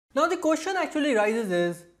Now the question actually rises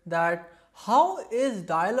is that how is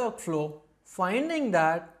Dialogflow finding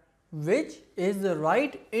that which is the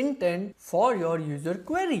right intent for your user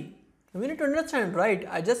query? We need to understand, right?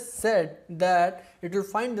 I just said that it will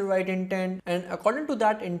find the right intent and according to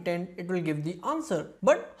that intent it will give the answer.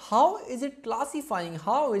 But how is it classifying?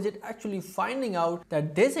 How is it actually finding out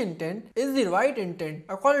that this intent is the right intent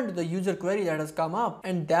according to the user query that has come up?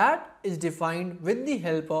 And that is defined with the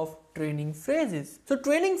help of training phrases. So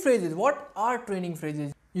training phrases, what are training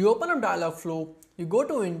phrases? You open up Dialogflow, you go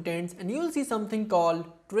to intents and you will see something called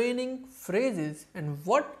training phrases. And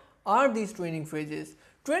what are these training phrases?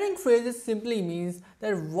 Training phrases simply means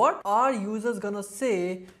that what are users gonna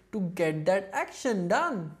say to get that action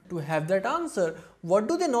done, to have that answer. What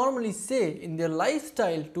do they normally say in their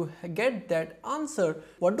lifestyle to get that answer?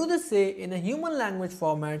 What do they say in a human language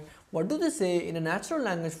format? What do they say in a natural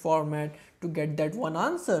language format to get that one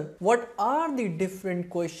answer? What are the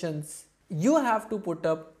different questions? You have to put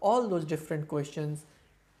up all those different questions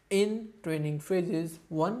in training phrases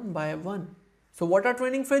one by one. So what are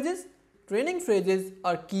training phrases? Training phrases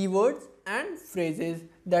are keywords and phrases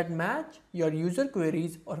that match your user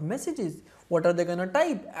queries or messages. What are they gonna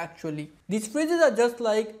type actually? These phrases are just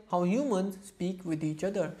like how humans speak with each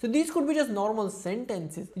other. So these could be just normal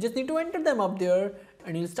sentences. You just need to enter them up there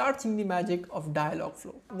and you'll start seeing the magic of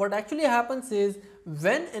Dialogflow. What actually happens is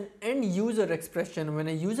when an end user expression, when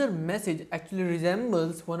a user message actually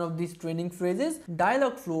resembles one of these training phrases,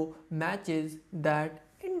 Dialogflow matches that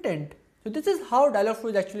intent. So this is how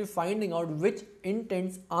Dialogflow is actually finding out which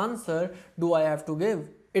intent's answer do I have to give.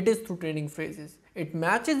 It is through training phrases. It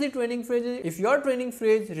matches the training phrases. If your training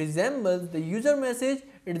phrase resembles the user message,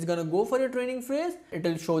 it is gonna go for your training phrase, it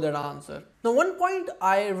will show that answer. Now one point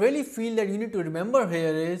I really feel that you need to remember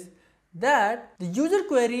here is that the user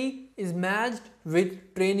query is matched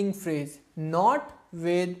with training phrase, not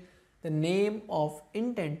with the name of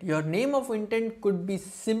intent. Your name of intent could be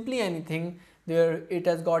simply anything. There it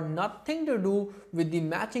has got nothing to do with the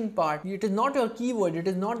matching part. It is not your keyword, it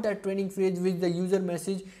is not that training phrase which the user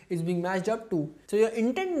message is being matched up to. So your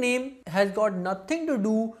intent name has got nothing to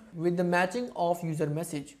do with the matching of user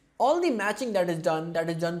message. All the matching that is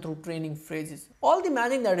done through training phrases. All the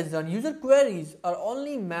matching that is done, user queries are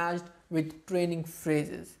only matched with training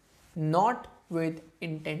phrases, not with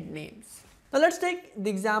intent names. Now let's take the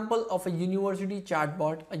example of a university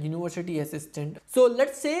chatbot, a university assistant. So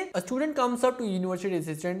let's say a student comes up to a university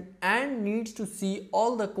assistant and needs to see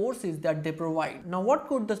all the courses that they provide. Now what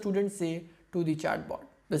could the student say to the chatbot?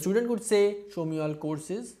 The student could say, show me all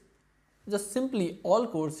courses, just simply all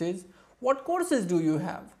courses. What courses do you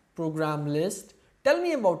have? Program list, tell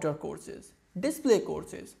me about your courses, display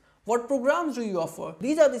courses. What programs do you offer?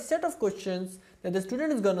 These are the set of questions that the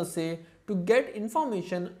student is gonna say to get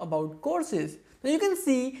information about courses. Now you can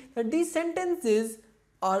see that these sentences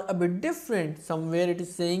are a bit different. Somewhere it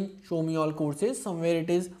is saying show me all courses, somewhere it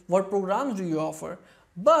is what programs do you offer.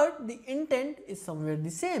 But the intent is somewhere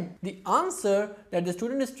the same. The answer that the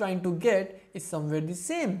student is trying to get is somewhere the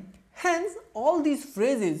same. Hence all these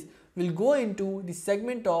phrases will go into the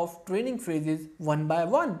segment of training phrases one by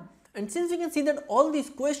one. And since you can see that all these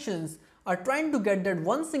questions are trying to get that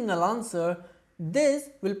one single answer, this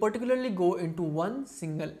will particularly go into one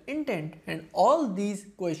single intent, and all these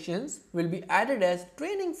questions will be added as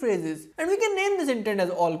training phrases. And we can name this intent as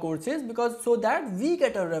all courses because so that we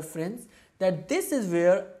get a reference that this is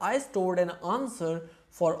where I stored an answer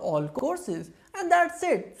for all courses. And that's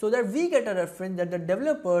it, so that we get a reference, that the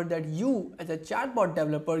developer, that you as a chatbot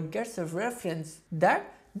developer gets a reference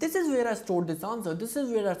that this is where I stored this answer, this is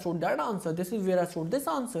where I stored that answer, this is where I stored this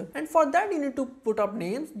answer. And for that you need to put up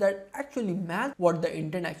names that actually match what the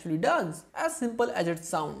intent actually does, as simple as it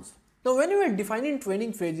sounds. Now when you are defining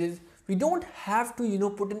training phrases, we don't have to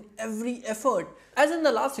put in every effort. As in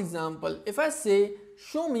the last example, if I say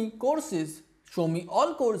show me courses, show me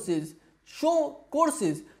all courses, show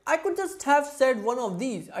courses, I could just have said one of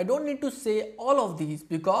these. I don't need to say all of these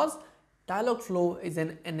because Dialogflow is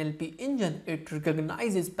an NLP engine. It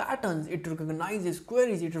recognizes patterns, it recognizes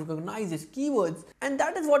queries, it recognizes keywords, and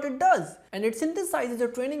that is what it does. And it synthesizes the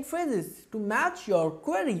training phrases to match your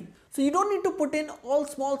query. So you don't need to put in all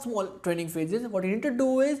small training phrases. What you need to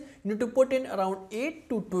do is you need to put in around 8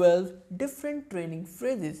 to 12 different training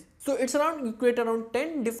phrases. So it's around, you create around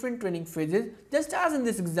 10 different training phrases, just as in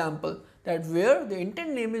this example, that where the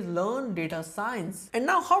intent name is learn data science. And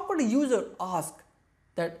now how could a user ask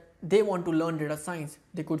that they want to learn data science?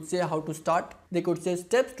 They could say how to start, they could say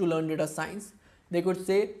steps to learn data science, they could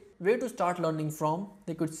say where to start learning from,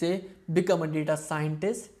 they could say become a data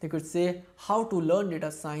scientist, they could say how to learn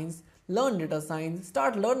data science, learn data science,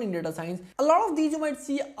 start learning data science. A lot of these you might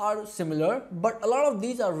see are similar, but a lot of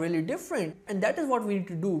these are really different, and that is what we need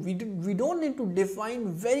to do. We don't need to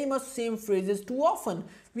define very much same phrases too often.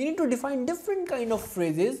 We need to define different kind of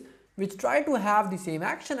phrases which try to have the same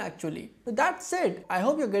action actually. So that's it. I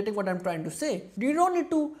hope you're getting what I'm trying to say. You don't need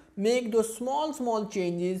to make those small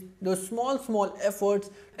changes, those small efforts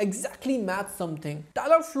exactly match something.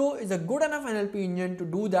 Dialogflow is a good enough NLP engine to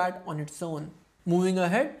do that on its own. Moving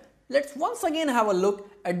ahead, let's once again have a look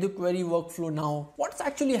at the query workflow now. What's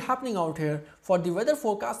actually happening out here? For the weather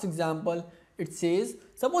forecast example, it says,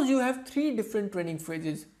 suppose you have 3 different training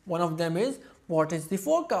phrases. One of them is, what is the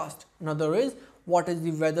forecast? Another is, what is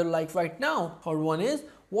the weather like right now? Third one is,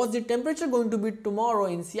 what's the temperature going to be tomorrow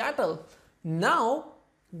in Seattle? Now,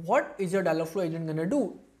 what is your Dialogflow agent going to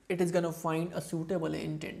do? It is going to find a suitable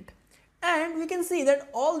intent. And we can see that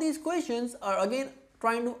all these questions are again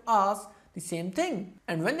trying to ask the same thing.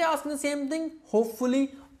 And when they ask the same thing,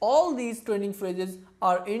 hopefully all these training phrases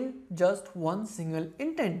are in just one single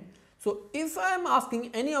intent. So if I am asking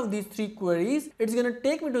any of these 3 queries, it's going to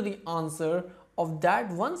take me to the answer of that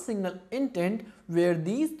one single intent where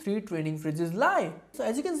these 3 training phrases lie. So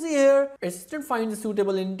as you can see here, assistant finds a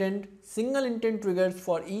suitable intent, single intent triggers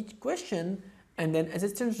for each question, and then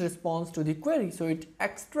assistant responds to the query. So it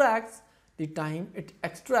extracts the time, it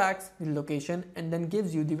extracts the location, and then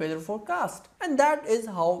gives you the weather forecast. And that is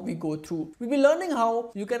how we go through. We'll be learning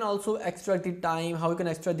how you can also extract the time, how you can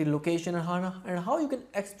extract the location, and how you can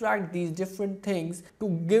extract these different things to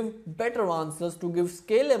give better answers, to give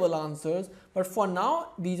scalable answers. But for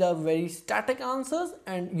now, these are very static answers,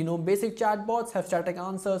 and basic chatbots have static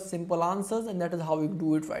answers, simple answers, and that is how we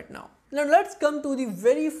do it right now. Now let's come to the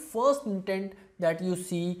very first intent that you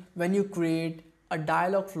see when you create a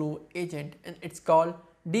Dialogflow agent, and it's called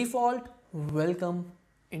default welcome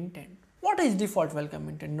intent. What is default welcome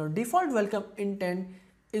intent? Now, default welcome intent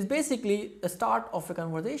is basically the start of a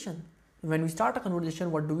conversation. When we start a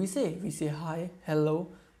conversation, what do we say? We say hi,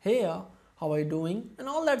 hello, hey, how are you doing, and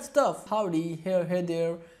all that stuff. Howdy, here, hey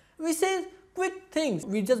there. We say quick things.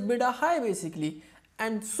 We just bid a hi basically.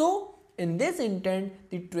 And so in this intent,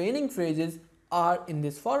 the training phrases are in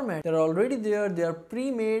this format. They're already there. They are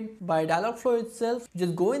pre-made by Dialogflow itself. You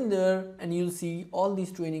just go in there and you'll see all these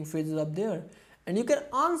training phrases up there. And you can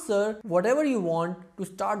answer whatever you want to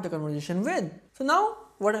start the conversation with. So now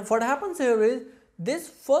what happens here is this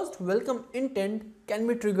first welcome intent can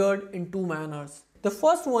be triggered in 2 manners. The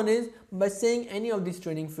first one is by saying any of these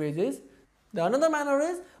training phrases. The another manner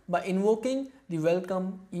is by invoking the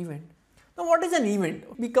welcome event. Now what is an event?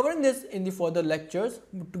 We'll be covering this in the further lectures.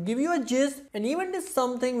 But to give you a gist, an event is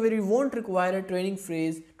something where you won't require a training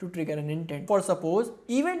phrase to trigger an intent. For suppose,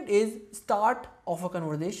 event is start of a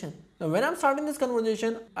conversation. Now when I'm starting this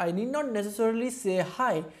conversation, I need not necessarily say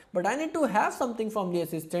hi, but I need to have something from the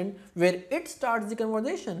assistant where it starts the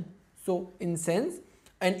conversation. So in sense,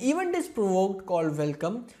 an event is provoked called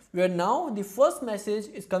welcome, where now the first message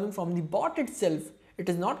is coming from the bot itself. It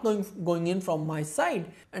is not going in from my side,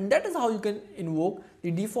 and that is how you can invoke the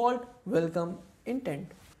default welcome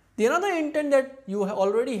intent. The another intent that you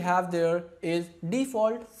already have there is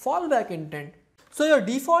default fallback intent. So your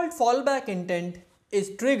default fallback intent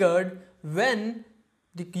is triggered when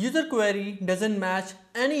the user query doesn't match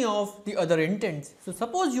any of the other intents. So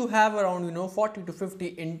suppose you have around 40 to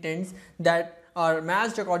 50 intents that are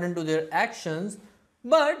matched according to their actions,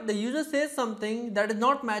 but the user says something that is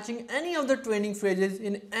not matching any of the training phrases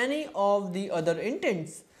in any of the other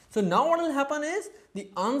intents. So now what will happen is the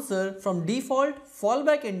answer from default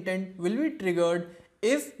fallback intent will be triggered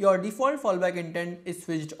if your default fallback intent is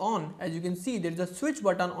switched on. As you can see, there is a switch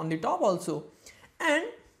button on the top also. And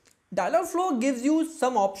Dialogflow gives you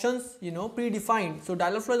some options, predefined. So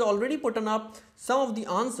Dialogflow has already put up some of the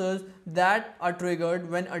answers that are triggered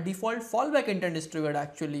when a default fallback intent is triggered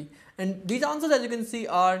actually. And these answers, as you can see,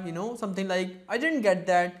 are something like, I didn't get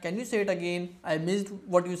that, can you say it again? I missed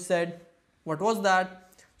what you said. What was that?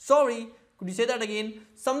 Sorry, could you say that again?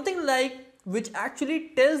 Something like which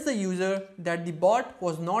actually tells the user that the bot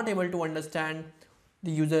was not able to understand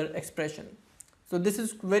the user expression. So this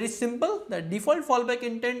is very simple, that default fallback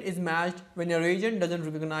intent is matched when your agent doesn't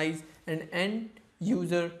recognize an end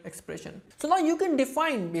user expression. So now you can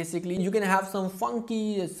define, basically you can have some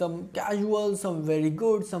funky, some casual, some very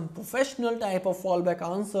good, some professional type of fallback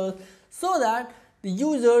answers, so that the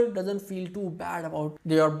user doesn't feel too bad about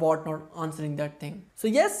their bot not answering that thing. So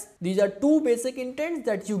yes, these are 2 basic intents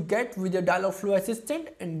that you get with your Dialogflow assistant,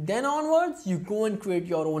 and then onwards you go and create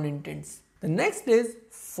your own intents. The next is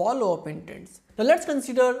follow-up intents. Now let's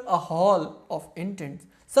consider a haul of intents.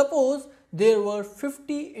 Suppose there were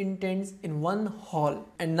 50 intents in one haul.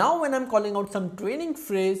 And now when I'm calling out some training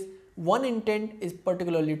phrase, one intent is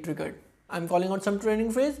particularly triggered. I'm calling out some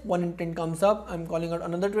training phrase, one intent comes up. I'm calling out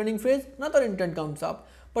another training phrase, another intent comes up.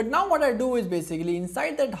 But now what I do is basically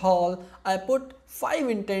inside that haul, I put 5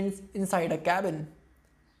 intents inside a cabin.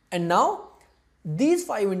 And now these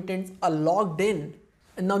 5 intents are logged in.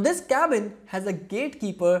 And now this cabin has a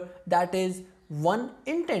gatekeeper that is one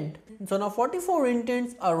intent. So now 44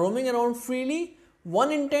 intents are roaming around freely.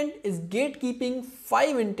 One intent is gatekeeping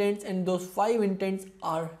 5 intents, and those 5 intents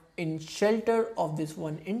are in shelter of this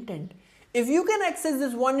one intent. If you can access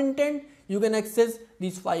this one intent, you can access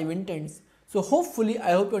these 5 intents. So hopefully,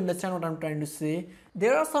 I hope you understand what I'm trying to say.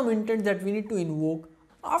 There are some intents that we need to invoke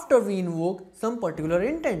after we invoke some particular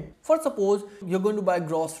intent. For suppose you're going to buy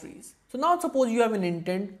groceries. So now suppose you have an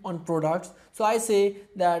intent on products. So I say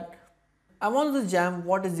that I want this jam,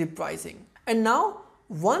 what is the pricing? And now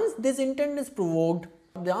once this intent is provoked,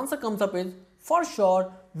 the answer comes up is for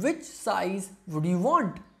sure, which size would you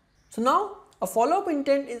want? So now a follow-up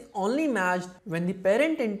intent is only matched when the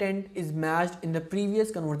parent intent is matched in the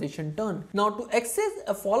previous conversation turn. Now to access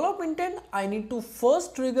a follow-up intent, I need to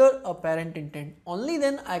first trigger a parent intent. Only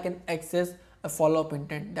then I can access a follow-up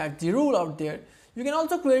intent. That's the rule out there. You can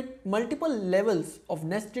also create multiple levels of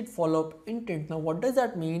nested follow-up intent. Now what does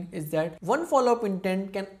that mean is that one follow-up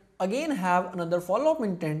intent can again have another follow-up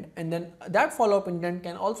intent, and then that follow-up intent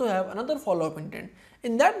can also have another follow-up intent.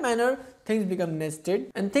 In that manner, things become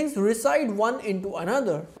nested and things reside one into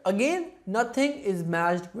another. Again, nothing is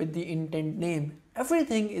matched with the intent name.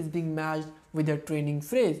 Everything is being matched with a training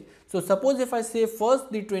phrase. So suppose if I say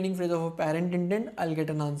first the training phrase of a parent intent, I'll get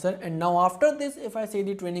an answer. And now after this, if I say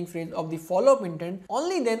the training phrase of the follow-up intent,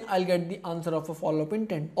 only then I'll get the answer of a follow-up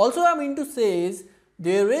intent. Also, I mean to say is,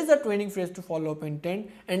 there is a training phrase to follow-up intent,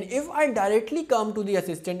 and if I directly come to the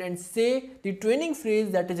assistant and say the training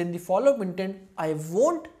phrase that is in the follow-up intent, I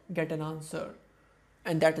won't get an answer.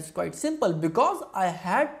 And that is quite simple because I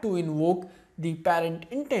had to invoke the parent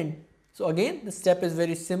intent. So again, the step is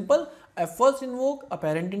very simple. I first invoke a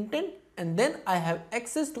parent intent and then I have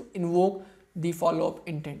access to invoke the follow-up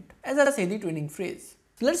intent as I say the training phrase.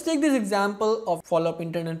 So let's take this example of follow-up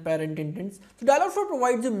intent and parent intents. So Dialogflow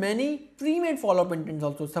provides you many pre-made follow-up intents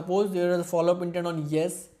also. Suppose there is a follow-up intent on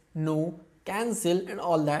yes, no, cancel and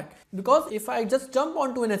all that. Because if I just jump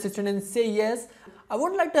onto an assistant and say yes, I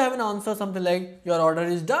would like to have an answer something like your order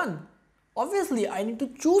is done. Obviously, I need to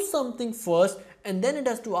choose something first and then it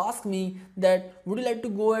has to ask me that would you like to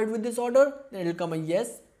go ahead with this order? Then it will come a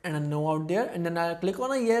yes and a no out there, and then I'll click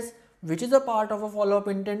on a yes, which is a part of a follow-up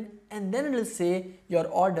intent, and then it will say your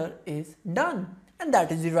order is done. And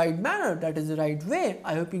that is the right manner, that is the right way.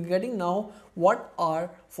 I hope you're getting now what are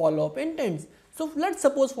follow-up intents. So let's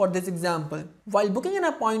suppose for this example, while booking an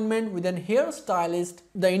appointment with an hairstylist,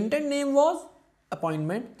 the intent name was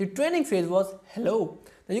appointment, the training phrase was hello.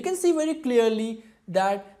 Now you can see very clearly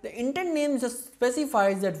that the intent name just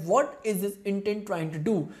specifies that what is this intent trying to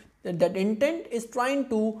do. That intent is trying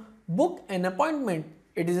to book an appointment.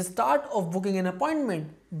 It is a start of booking an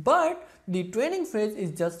appointment, but the training phrase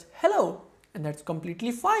is just hello, and that's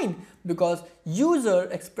completely fine because user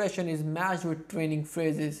expression is matched with training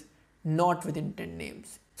phrases, not with intent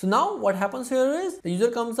names. So now what happens here is the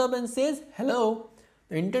user comes up and says hello.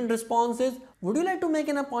 The intent response is would you like to make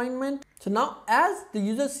an appointment? So now as the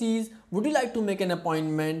user sees would you like to make an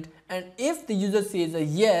appointment, and if the user says a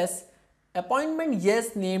yes, appointment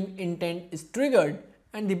yes named intent is triggered.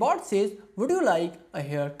 And the bot says, would you like a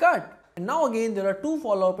haircut? And now again there are two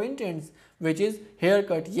follow-up intents, which is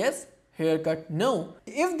haircut yes, haircut no.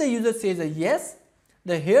 If the user says a yes,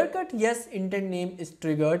 the haircut yes intent name is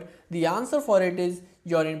triggered. The answer for it is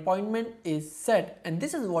your appointment is set, and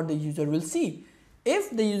this is what the user will see. If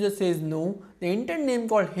the user says no, the intent name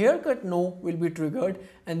called haircut no will be triggered,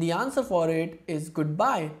 and the answer for it is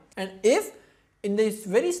goodbye. And if in this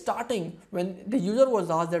very starting, when the user was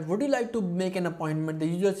asked that would you like to make an appointment, the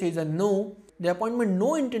user says a no, the appointment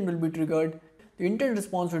no intent will be triggered. The intent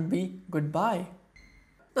response would be goodbye.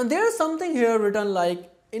 Now there is something here written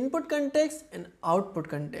like input context and output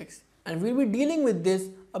context, and we'll be dealing with this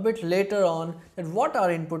a bit later on, that what are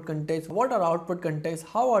input context, what are output context,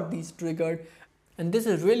 how are these triggered, and this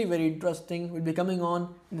is really very interesting. We'll be coming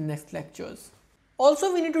on in the next lectures.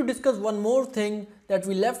 Also, we need to discuss one more thing that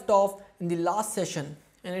we left off in the last session,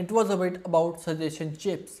 and it was a bit about suggestion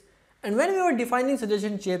chips. And when we were defining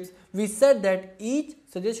suggestion chips, we said that each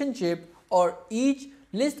suggestion chip or each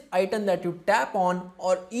list item that you tap on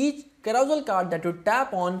or each carousel card that you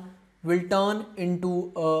tap on will turn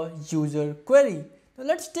into a user query. Now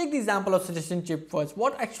let's take the example of suggestion chip first.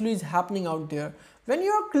 What actually is happening out there? When you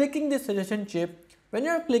are clicking this suggestion chip, when you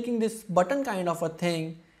are clicking this button kind of a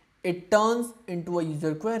thing, it turns into a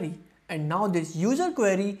user query. And now this user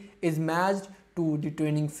query is matched to the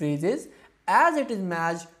training phrases. As it is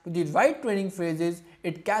matched to the right training phrases,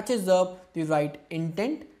 it catches up the right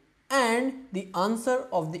intent and the answer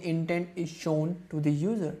of the intent is shown to the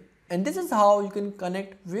user. And this is how you can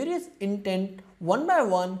connect various intent one by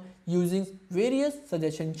one using various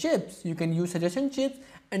suggestion chips. You can use suggestion chips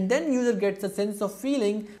and then user gets a sense of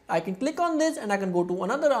feeling. I can click on this and I can go to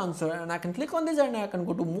another answer, and I can click on this and I can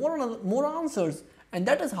go to more answers. And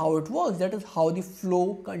that is how it works. That is how the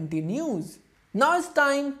flow continues. Now it's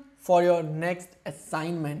time for your next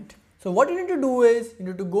assignment. So what you need to do is you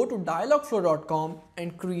need to go to dialogflow.com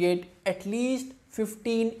and create at least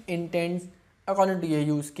 15 intents according to your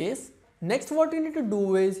use case. Next, what you need to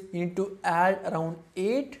do is you need to add around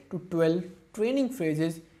 8 to 12 training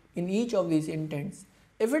phrases in each of these intents.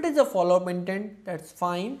 If it is a follow-up intent, that's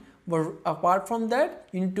fine. But apart from that,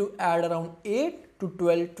 you need to add around 8 to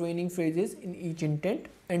 12 training phrases in each intent.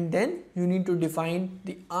 And then you need to define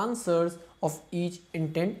the answers of each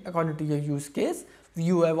intent according to your use case.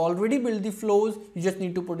 You have already built the flows. You just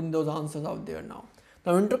need to put in those answers out there now.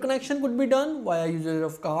 Now interconnection could be done via user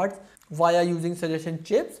of cards, via using suggestion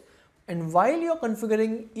chips. And while you're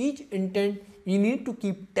configuring each intent, you need to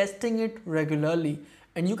keep testing it regularly.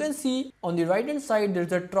 And you can see on the right hand side,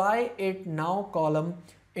 there's a try it now column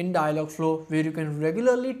in Dialogflow where you can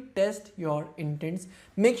regularly test your intents.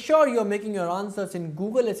 Make sure you're making your answers in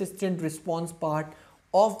Google Assistant response part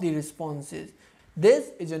of the responses. This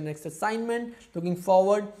is your next assignment. Looking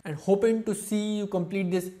forward and hoping to see you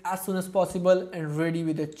complete this as soon as possible and ready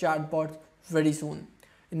with the chatbots very soon.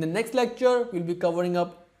 In the next lecture, we'll be covering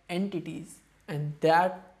up entities, and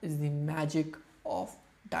that is the magic of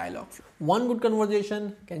Dialogflow. One good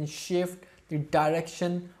conversation can shift the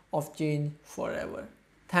direction of change forever.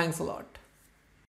 Thanks a lot.